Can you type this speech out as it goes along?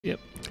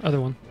Other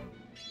one.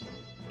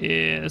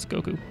 Yeah, it's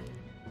Goku.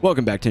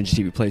 Welcome back to Ninja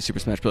TV Plays Super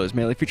Smash Bros.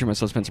 Melee, featuring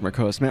myself, Spencer, my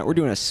co-host Matt. We're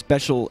doing a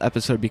special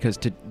episode because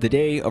the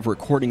day of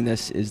recording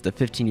this is the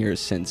 15 years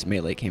since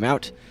Melee came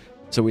out.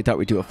 So we thought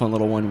we'd do a fun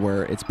little one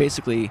where it's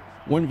basically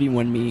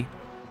 1v1 me,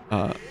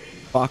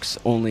 Fox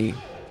only,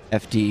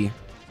 FD,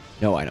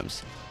 no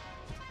items.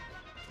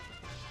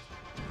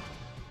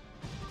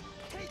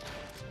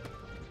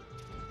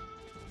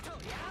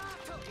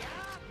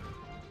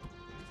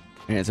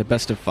 And it's a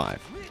best of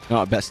 5.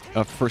 No, best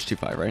of first to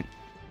 5, right?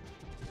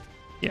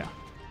 Yeah.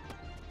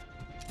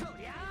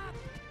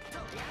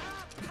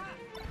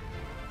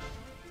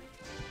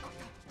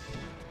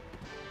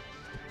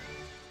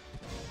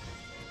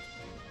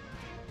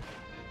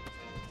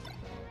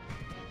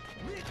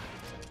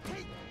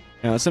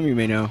 Now, some of you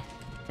may know,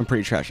 I'm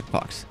pretty trash at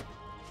Fox.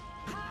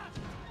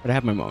 But I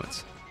have my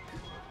moments.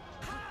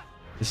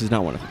 This is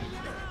not one of them.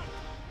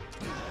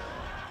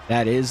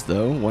 That is,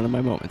 though, one of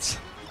my moments.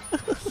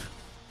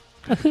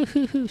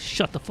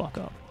 Shut the fuck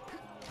up.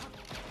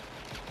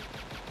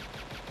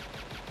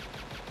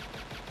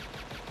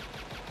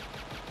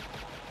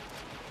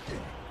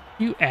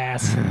 You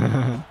ass.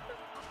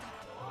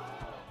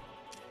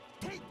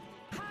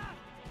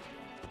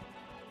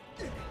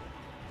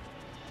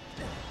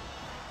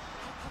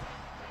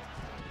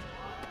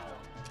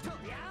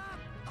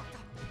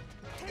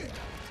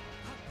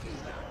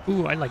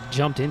 Ooh, I like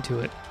jumped into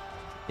it.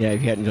 Yeah,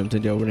 if you hadn't jumped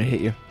into it, I would have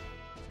hit you.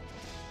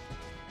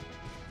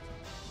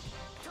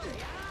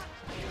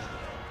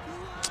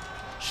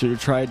 Should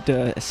have tried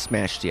to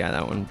smash the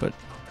that one, but...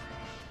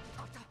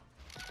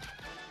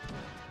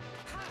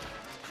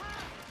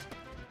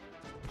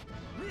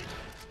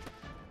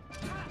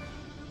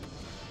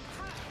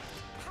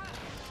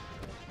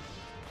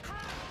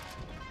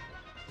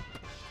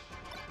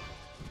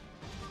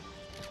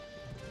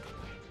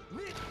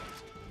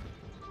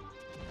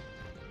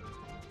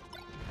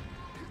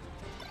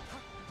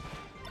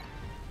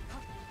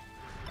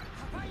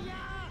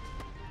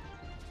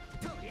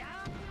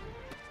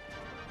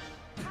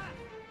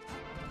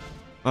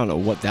 I don't know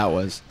what that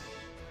was.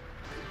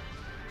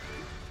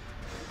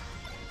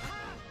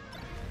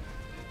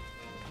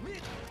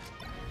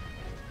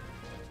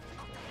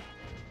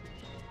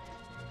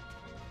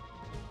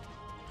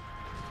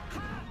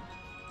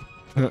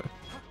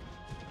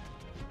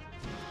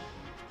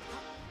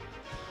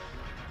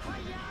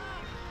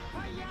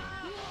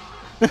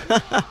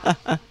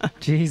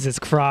 Jesus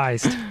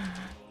Christ.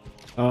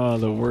 Oh,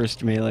 the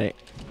worst melee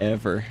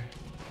ever.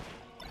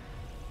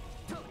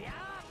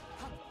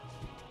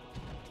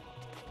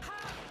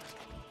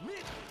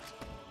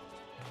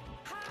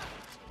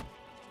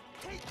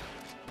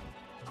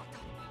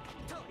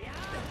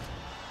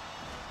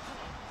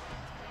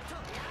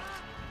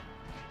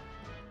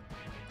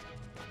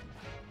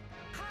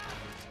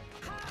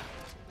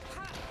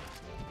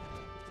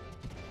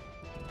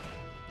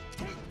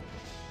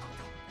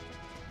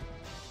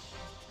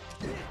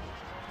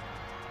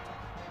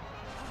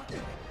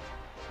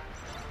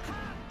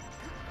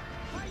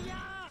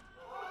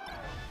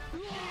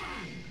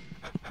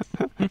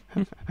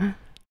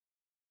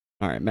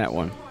 All right, Matt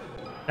won.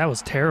 That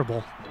was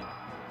terrible.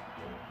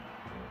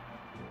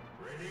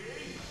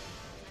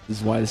 This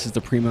is why this is the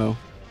primo.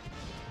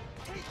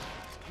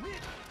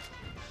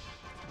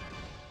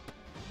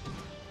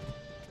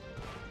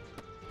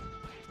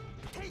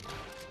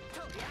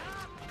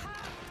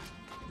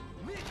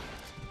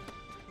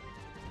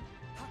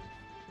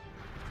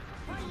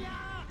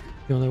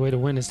 The only way to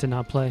win is to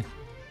not play.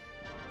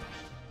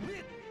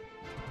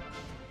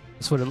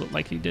 That's what it looked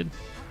like he did.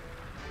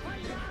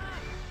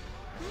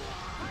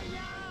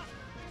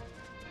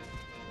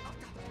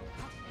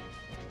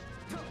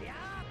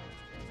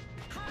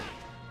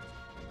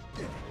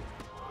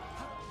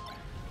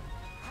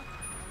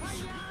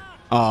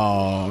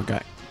 Oh,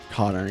 got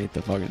caught underneath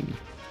the fucking...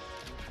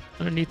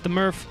 Underneath the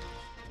Murph.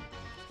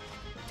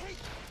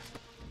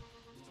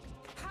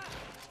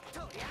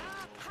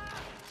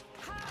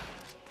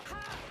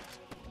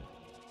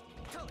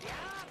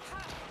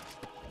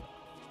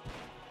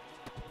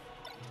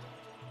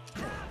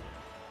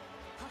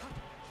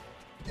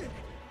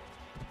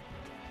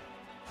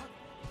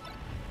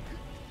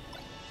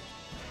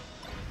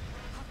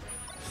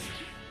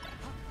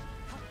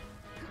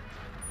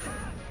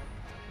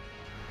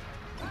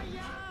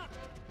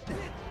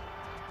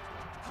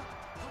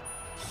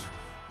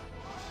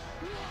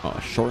 Oh,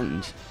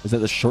 shortened. Is that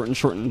the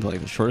shortened, like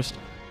the shortest?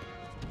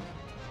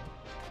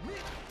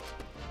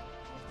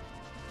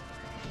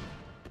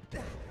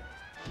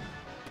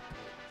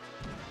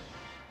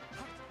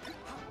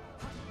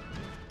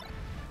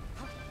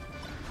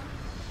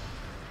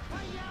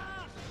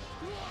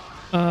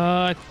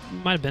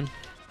 Might have been.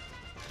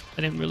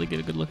 I didn't really get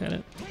a good look at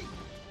it.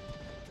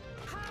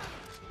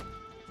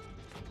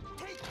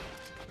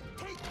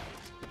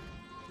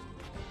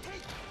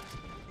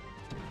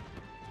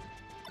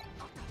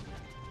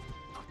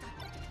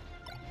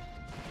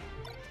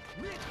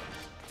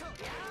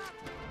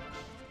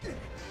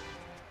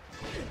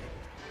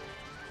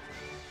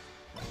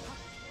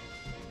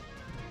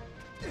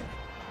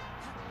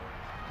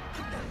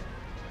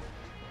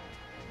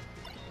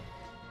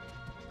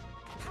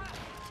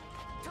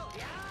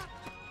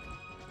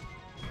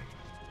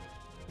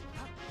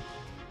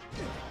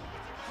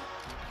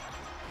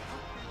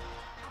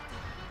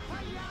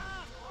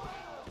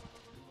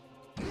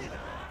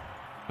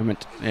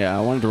 Yeah,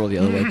 I wanted to roll the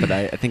other way, but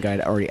I think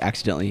I'd already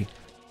accidentally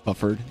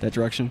buffered that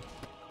direction.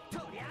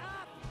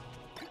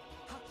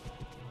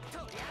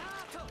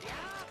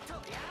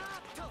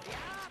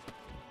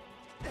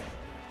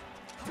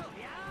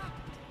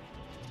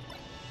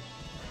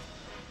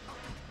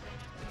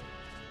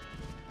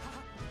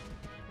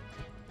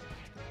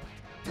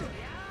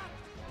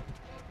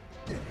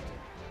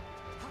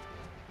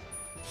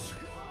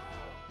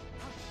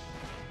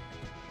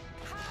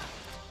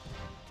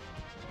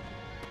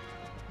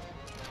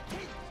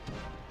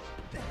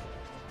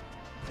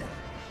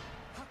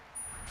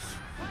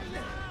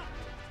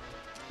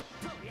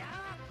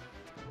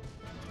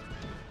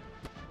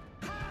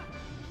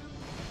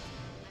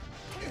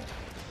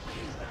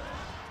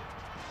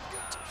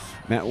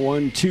 Matt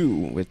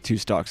 1-2 with 2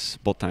 stocks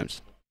both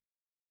times.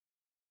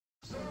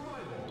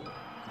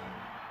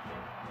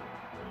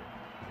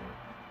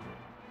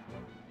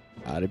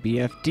 Out of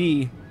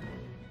BFD.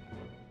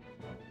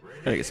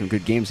 Gotta get some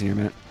good games in here,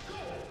 Matt.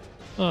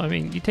 Well, I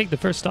mean, you take the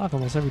first stock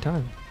almost every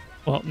time.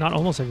 Well, not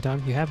almost every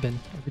time. You have been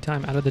every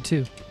time out of the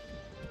 2.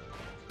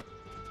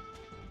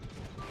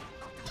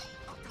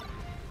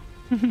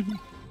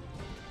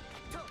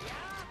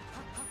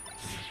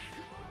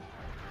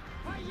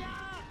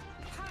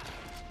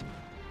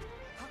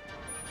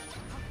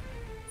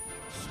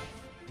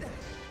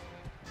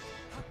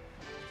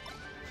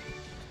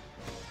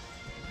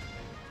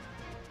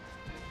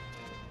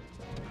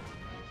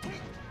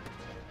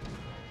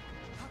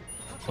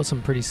 Was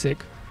some pretty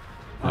sick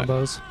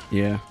combos.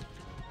 Yeah.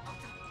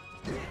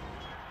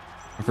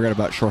 I forgot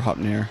about short hop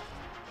nair.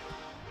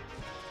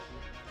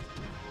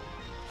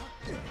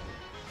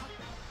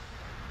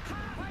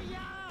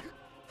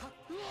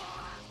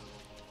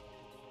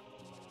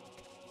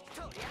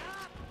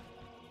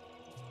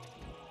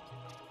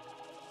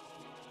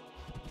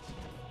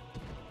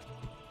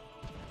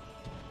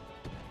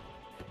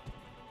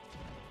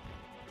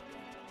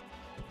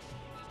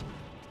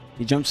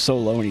 He jumps so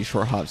low and he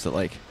short hops that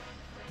like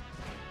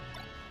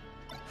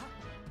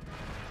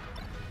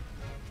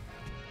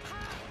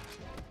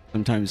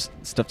sometimes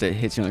stuff that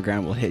hits you on the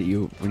ground will hit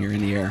you when you're in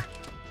the air,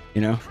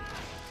 you know?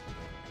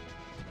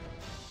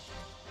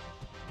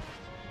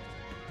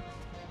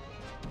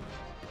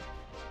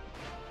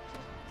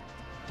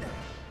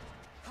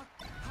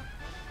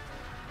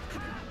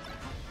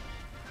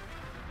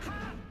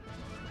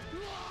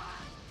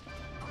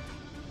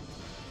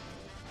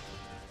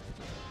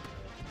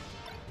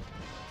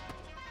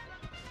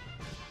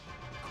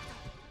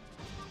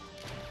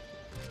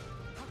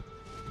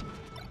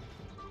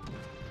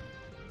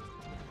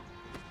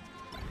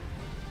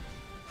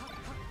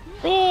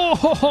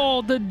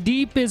 Oh, the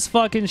deepest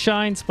fucking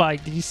shine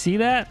spike. Did you see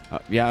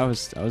that? Yeah, I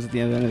was at the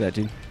end of that,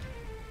 dude.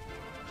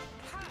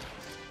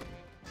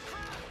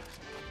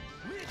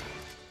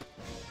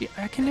 Yeah,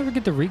 I can never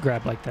get the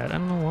regrab like that. I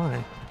don't know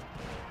why.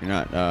 You're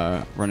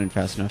not running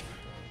fast enough.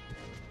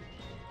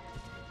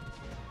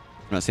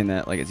 I'm not saying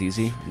that like it's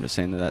easy. I'm just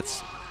saying that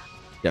that's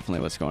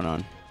definitely what's going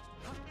on.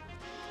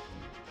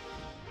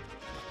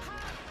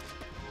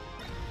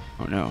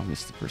 Oh no, I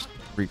missed the first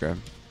regrab.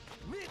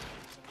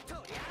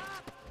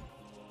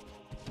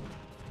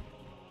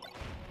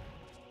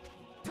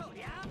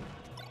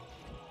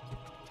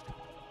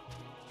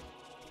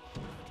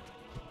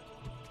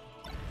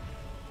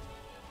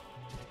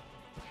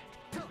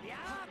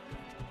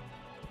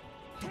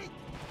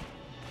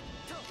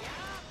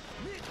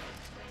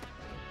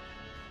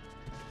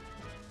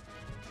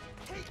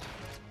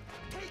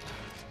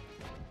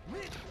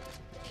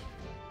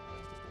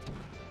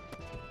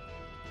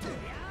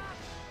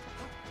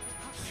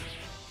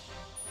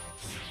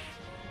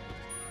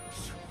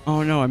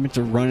 Oh no, I meant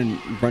to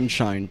run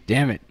shine.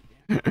 Damn it.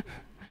 The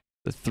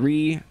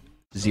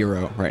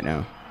 3-0 right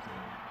now.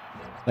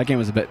 That game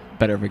was a bit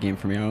better of a game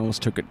for me. I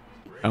almost took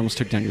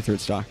down your third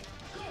stock.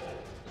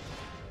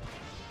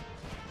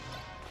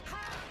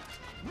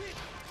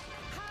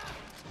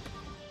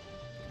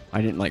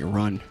 I didn't like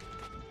run.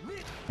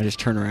 I just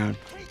turned around.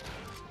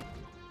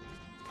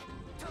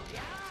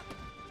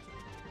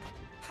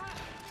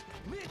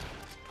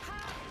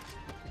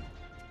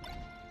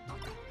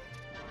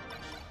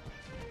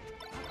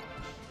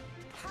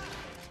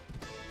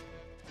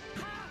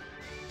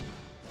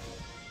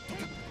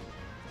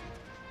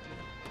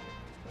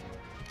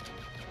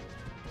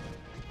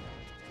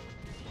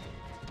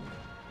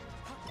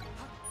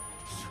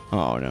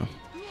 Oh no.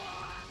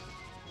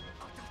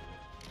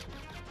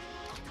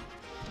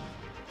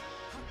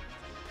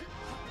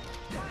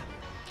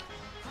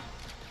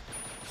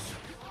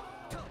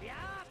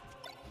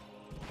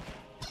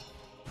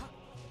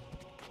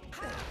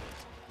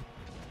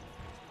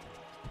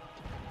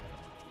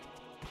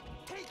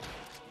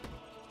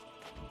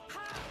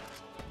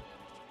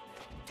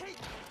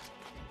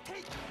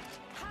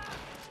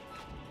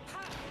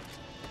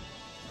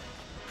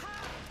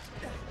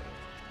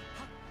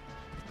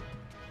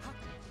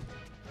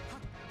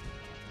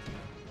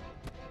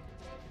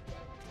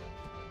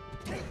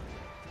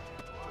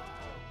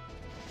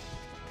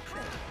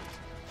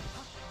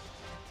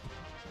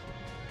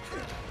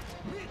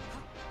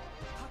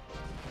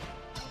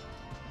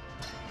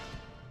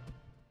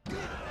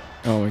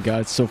 Oh my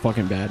god, it's so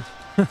fucking bad.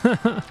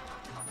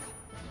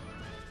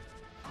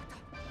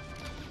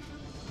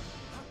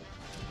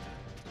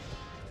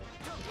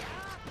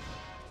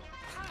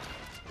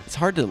 It's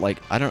hard to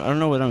like. I don't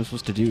know what I'm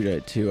supposed to do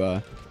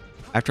to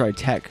after I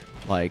tech.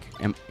 Like,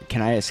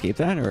 can I escape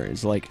that, or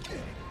is like,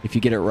 if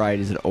you get it right,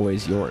 is it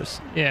always yours?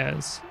 Yeah,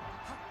 if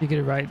you get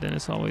it right, then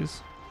it's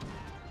always.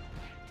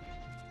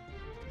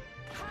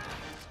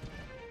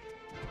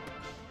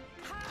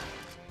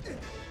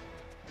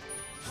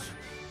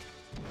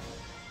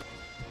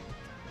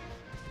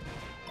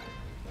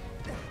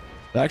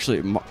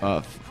 Actually,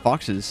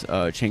 Fox's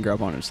chain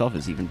grab on himself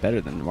is even better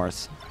than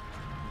Marth's.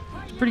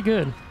 Pretty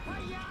good.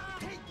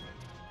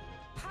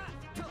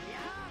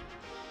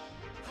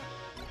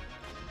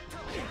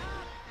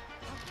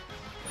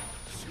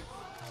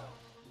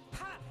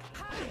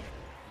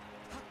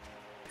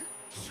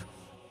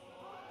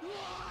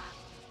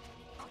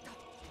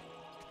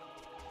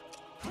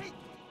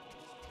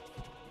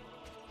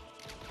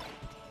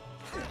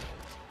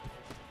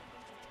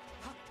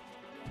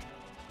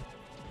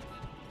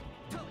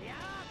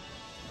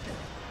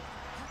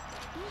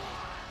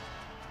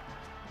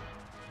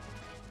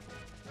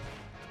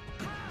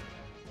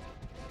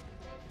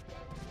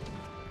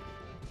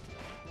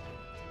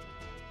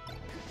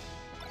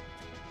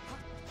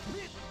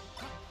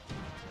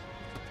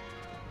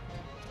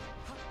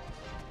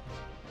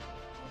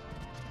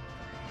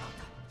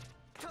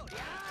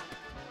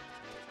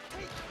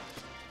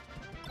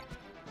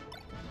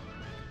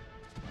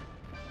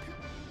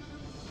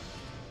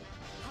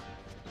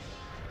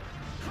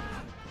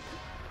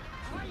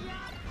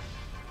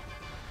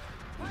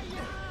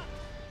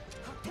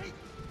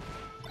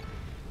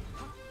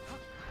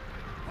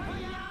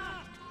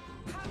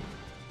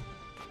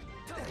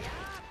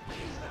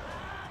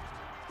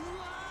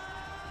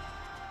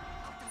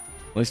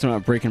 At least I'm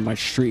not breaking my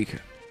streak.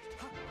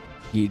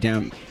 You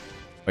down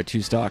by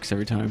 2 stocks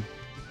every time.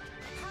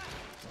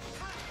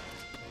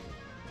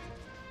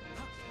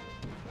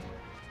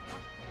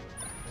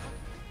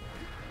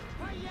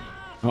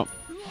 Oh.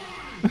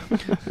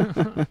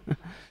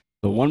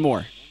 So one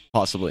more,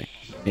 possibly.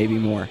 Maybe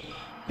more.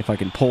 If I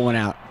can pull one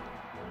out.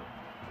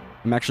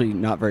 I'm actually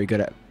not very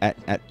good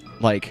at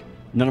like,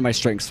 none of my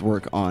strengths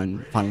work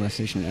on Final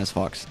Destination as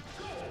Fox.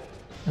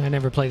 I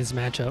never played this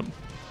matchup.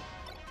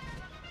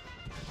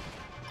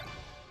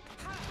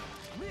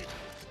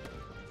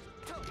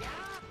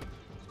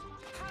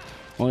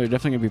 Well, you're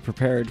definitely going to be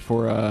prepared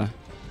for a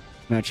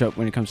matchup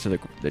when it comes to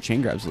the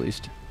chain grabs, at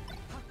least.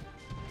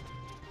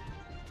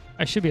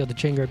 I should be able to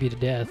chain grab you to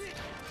death.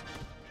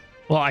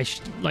 Well, I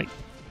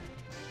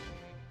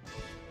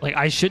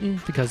I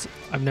shouldn't because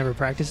I've never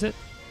practiced it.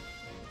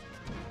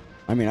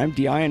 I mean, I'm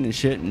DIing and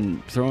shit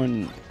and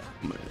throwing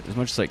as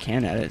much as I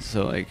can at it,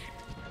 so like...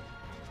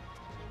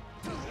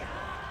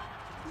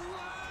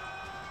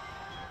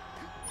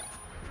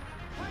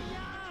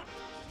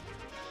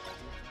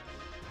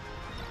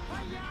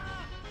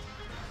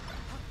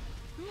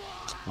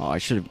 Oh, I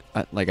should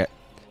have,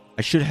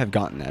 I should have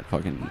gotten that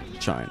fucking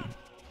shine.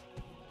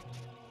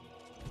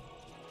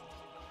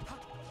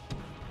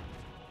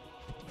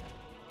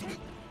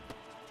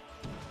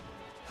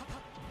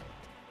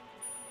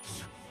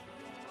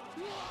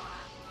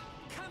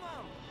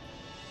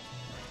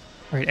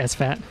 All right,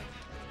 S-Fat.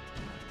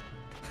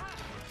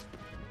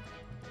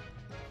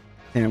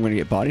 Think I'm gonna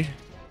get bodied?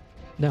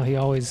 No, he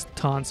always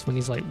taunts when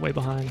he's like way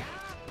behind.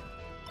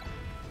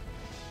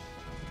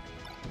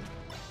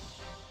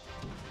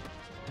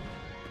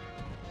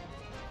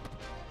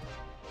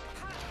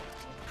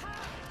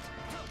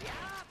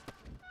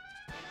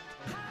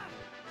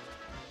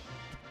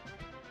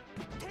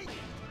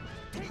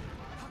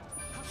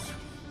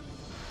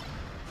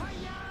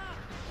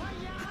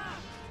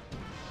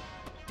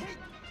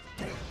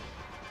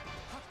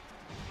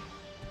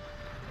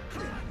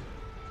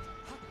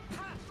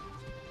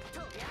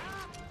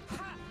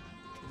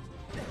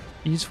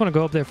 You just want to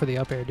go up there for the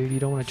up air, dude. You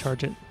don't want to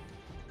charge it.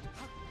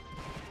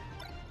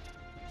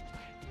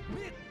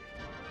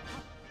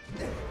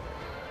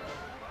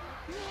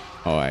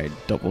 Oh, I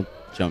double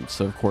jumped,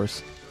 so of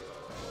course.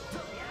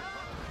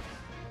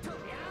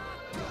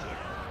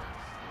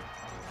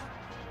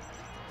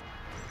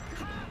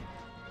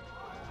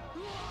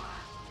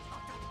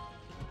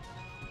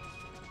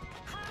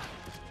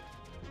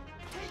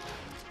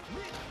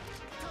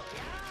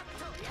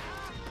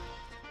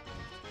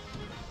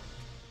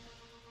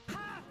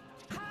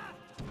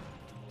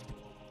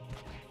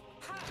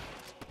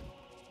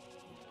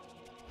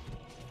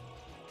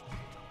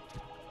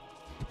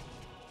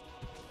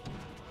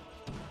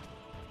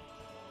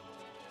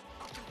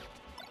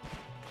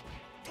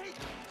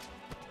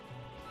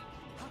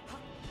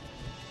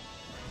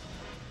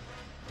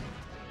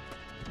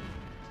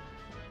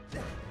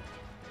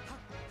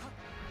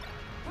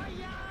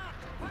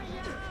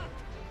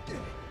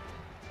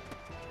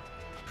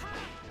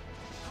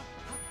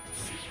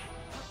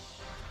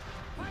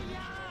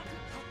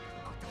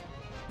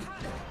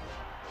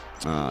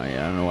 Oh,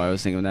 yeah, I don't know why I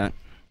was thinking of that.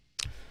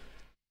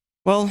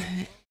 Well,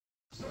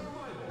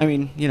 I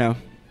mean, you know,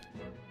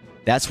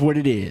 that's what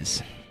it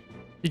is.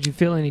 Did you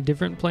feel any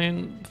different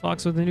playing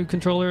Fox with a new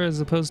controller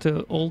as opposed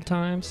to old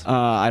times?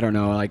 I don't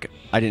know. Like,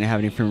 I didn't have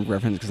any frame of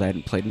reference because I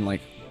hadn't played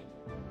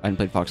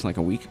Fox in like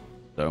a week.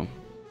 So,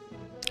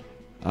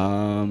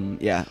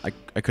 yeah,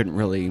 I couldn't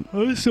really. I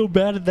was so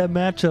bad at that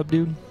matchup,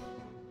 dude.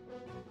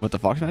 What, the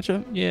Fox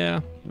matchup? Yeah.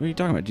 What are you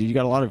talking about, dude? You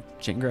got a lot of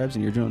chain grabs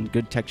and you're doing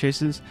good tech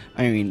chases.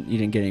 I mean, you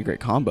didn't get any great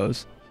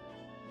combos.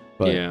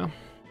 But, yeah.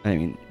 I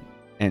mean,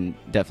 and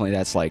definitely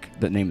that's like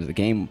the name of the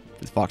game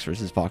with Fox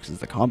versus Fox is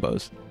the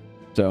combos.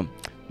 So,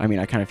 I mean,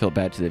 I kind of feel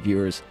bad to the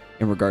viewers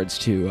in regards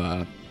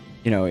to,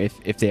 you know,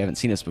 if they haven't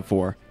seen us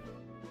before.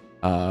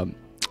 Don't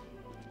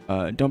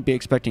be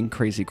expecting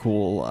crazy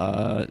cool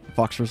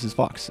Fox versus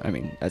Fox. I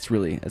mean, that's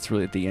really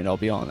the end all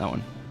be all on that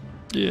one.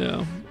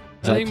 Yeah.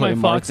 I I think play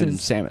my Fox Marth and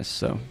Samus,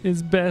 so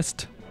is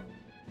best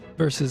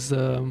versus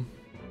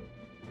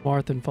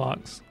Marth and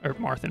Fox. Or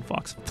Marth and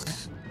Fox.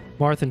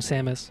 Marth and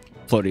Samus.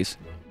 floaties.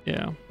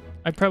 Yeah.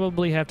 I'd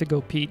probably have to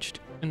go Peached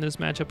in this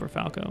matchup or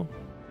Falco.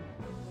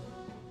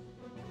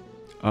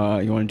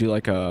 You want to do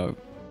like a,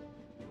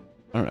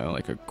 I don't know,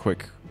 like a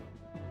quick,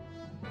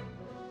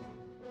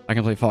 I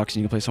can play Fox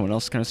and you can play someone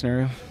else kind of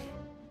scenario?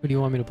 Who do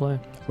you want me to play?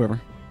 Whoever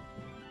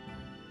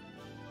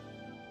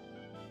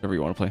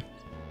you want to play.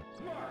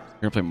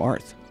 You're going to play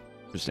Marth.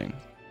 Interesting.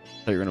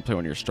 I thought you were going to play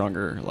one of your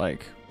stronger,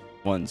 like,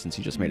 ones since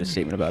you just made a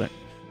statement about it.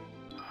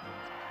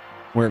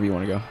 Wherever you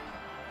want to go.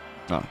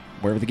 Oh,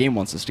 wherever the game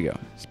wants us to go.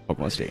 It's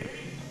Pokemon Stadium.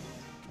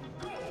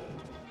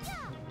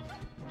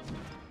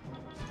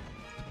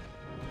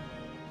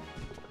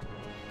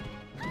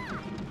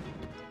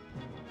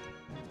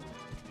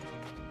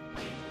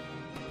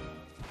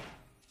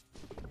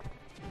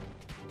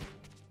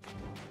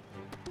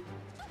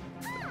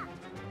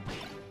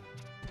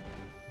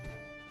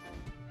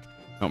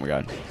 Oh my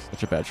god,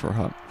 such a bad short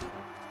hop.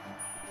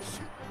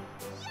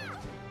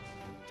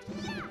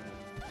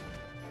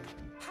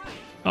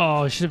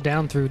 Oh, I should have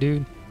down through,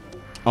 dude.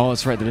 Oh,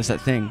 that's right, there is that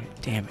thing.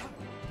 Damn it.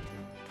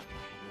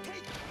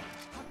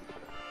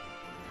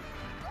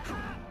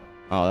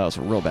 Oh, that was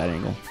a real bad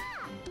angle.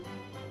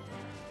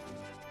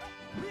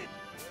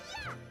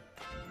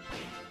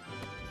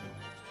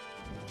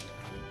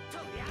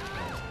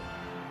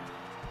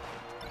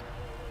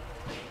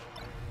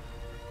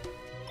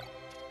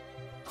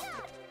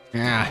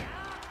 Ah.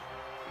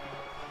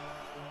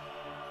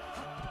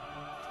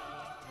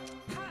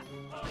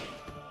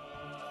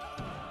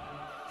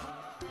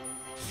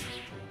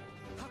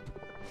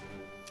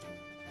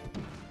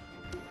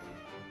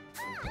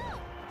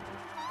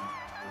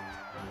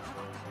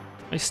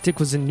 My stick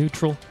was in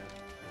neutral.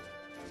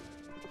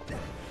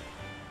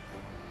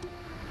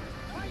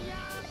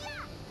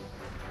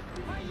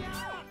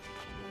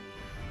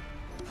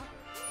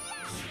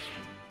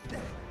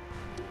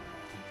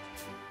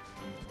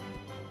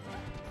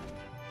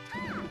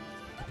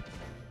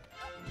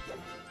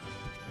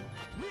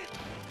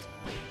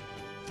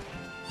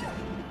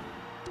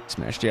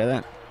 Smashed you out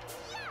of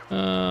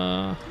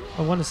that?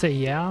 I want to say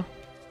yeah.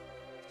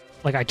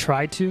 Like I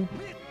tried to.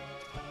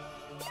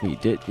 You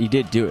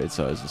did do it,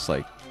 so I was just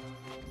like,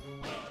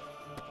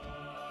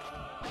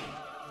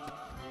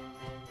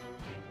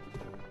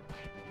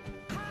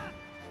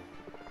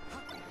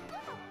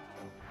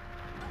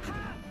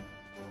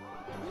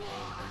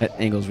 that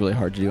angle's really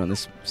hard to do on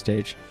this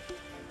stage.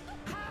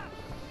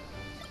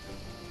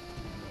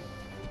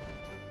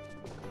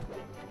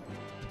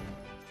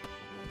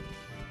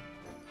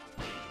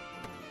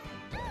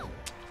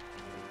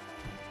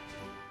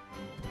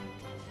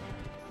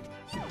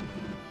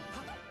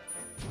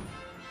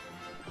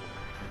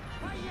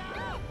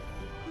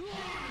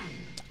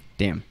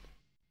 Damn.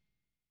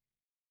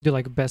 Do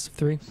like a best of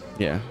 3?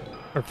 Yeah.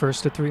 Or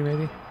first of 3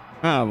 maybe?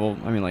 Ah, well,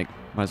 I mean, like,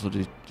 might as well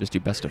just do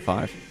best of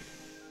 5.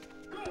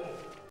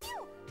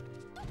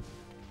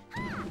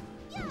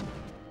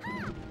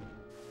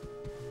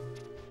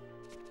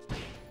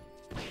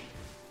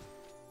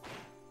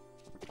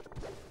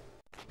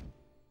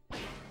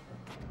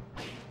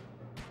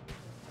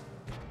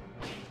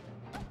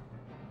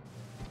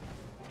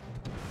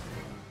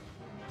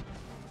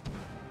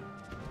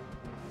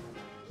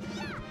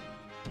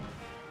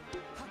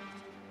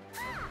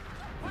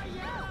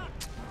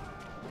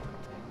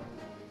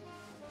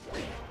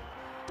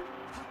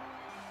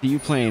 You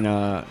playing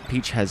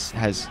Peach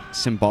has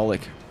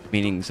symbolic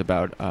meanings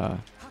about not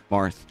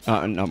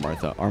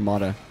Martha,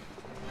 Armada.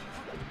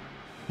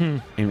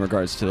 In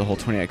regards to the whole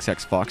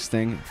 20XX Fox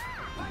thing.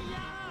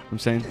 I'm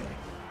saying?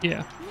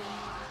 Yeah.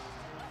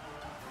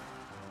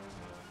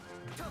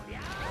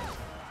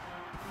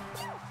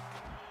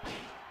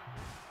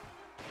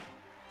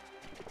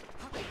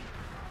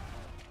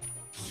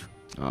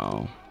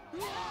 Oh.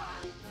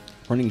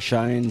 Running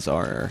shines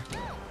are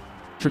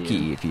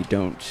tricky if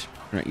you're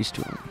not used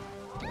to them.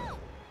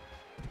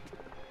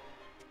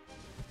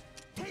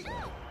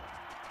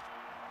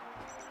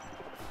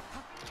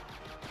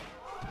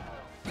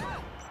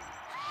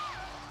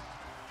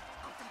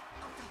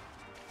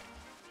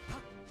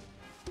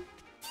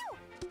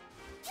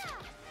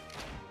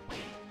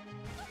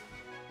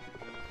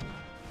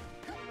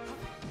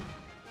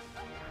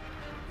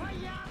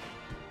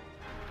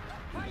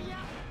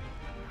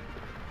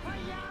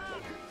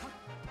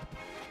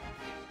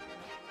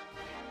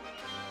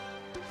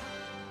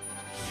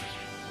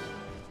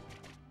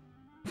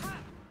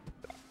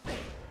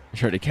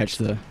 try to catch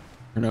the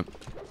turnip.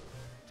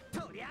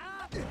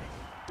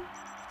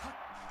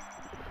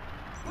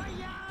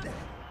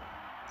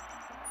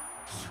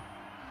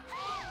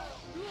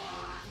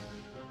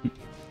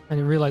 I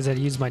didn't realize I'd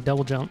used my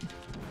double jump.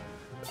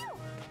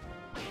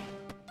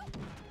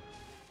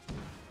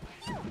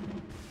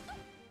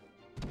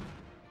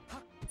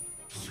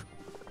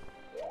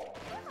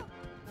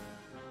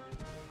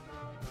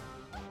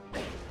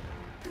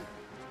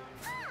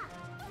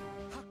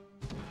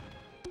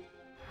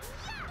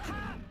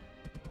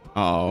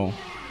 Oh,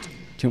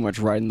 too much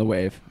riding the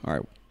wave. All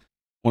right,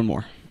 one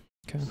more.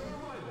 Okay.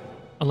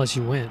 Unless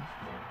you win.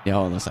 Yeah,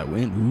 unless I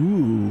win.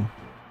 Ooh.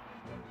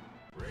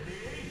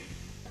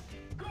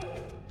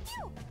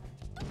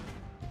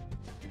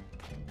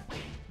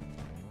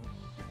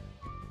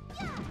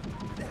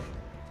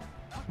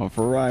 Going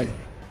for a ride.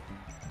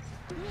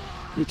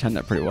 You timed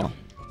that pretty well.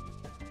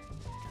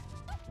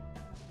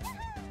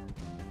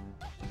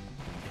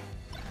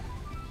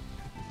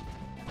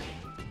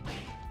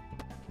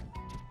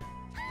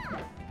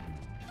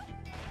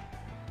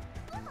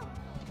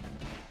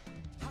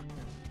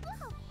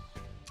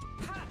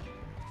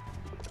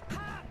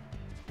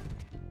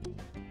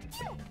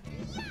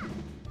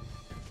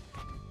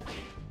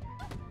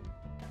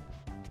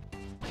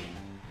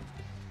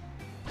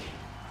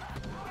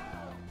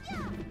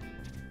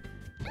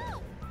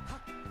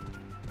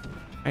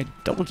 I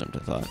double jumped, I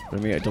thought.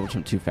 But maybe I double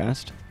jumped too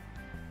fast.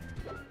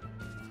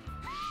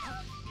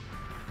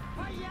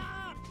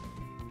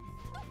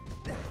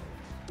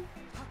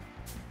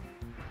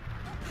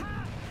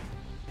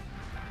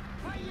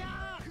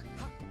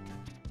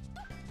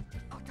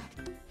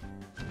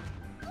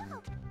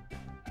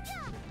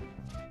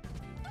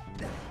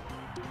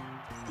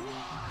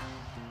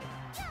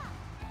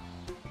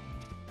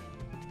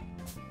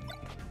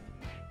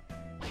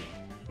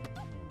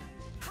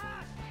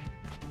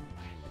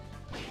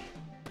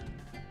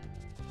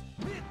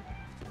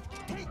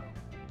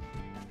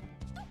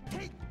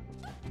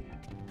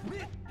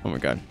 Oh my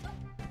god.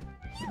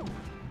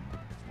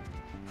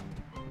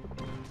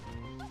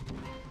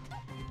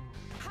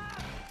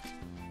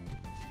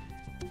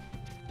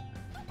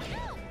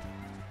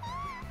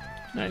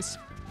 Nice.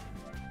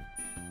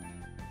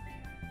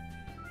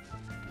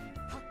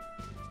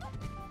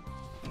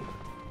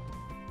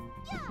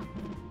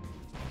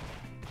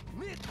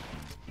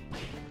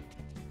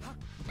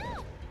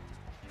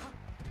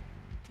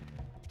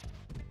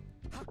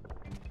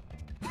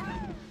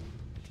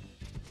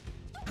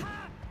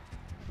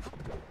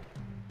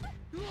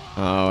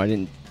 Oh, I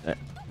didn't.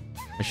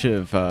 I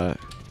should have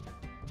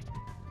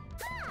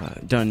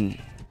done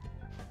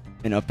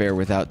an up air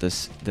without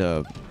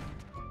the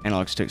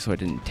analog stick, so I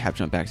didn't tap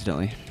jump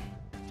accidentally.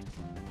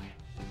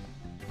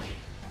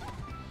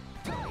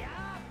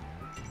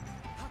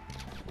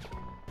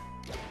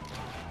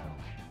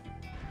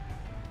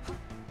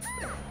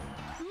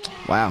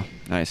 Wow,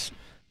 nice.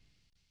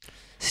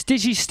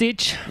 Stitchy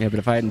stitch. Yeah, but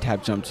if I hadn't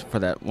tap jumped for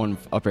that one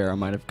up air, I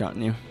might have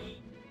gotten you.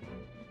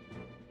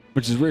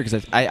 Which is weird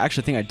because I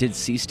actually think I did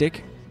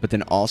C-stick, but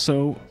then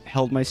also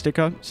held my stick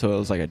up, so it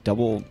was like a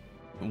double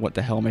what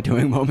the hell am I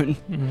doing moment.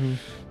 Mm-hmm.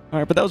 All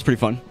right, but that was pretty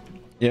fun.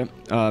 Yeah,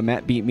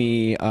 Matt beat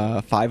me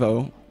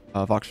 5-0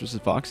 Fox versus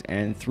Fox,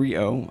 and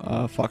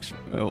 3-0 Fox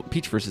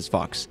Peach versus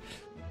Fox.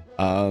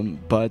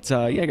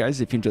 Yeah, guys,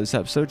 if you enjoyed this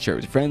episode, share it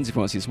with your friends. If you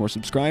want to see us more,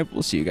 subscribe.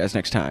 We'll see you guys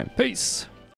next time. Peace.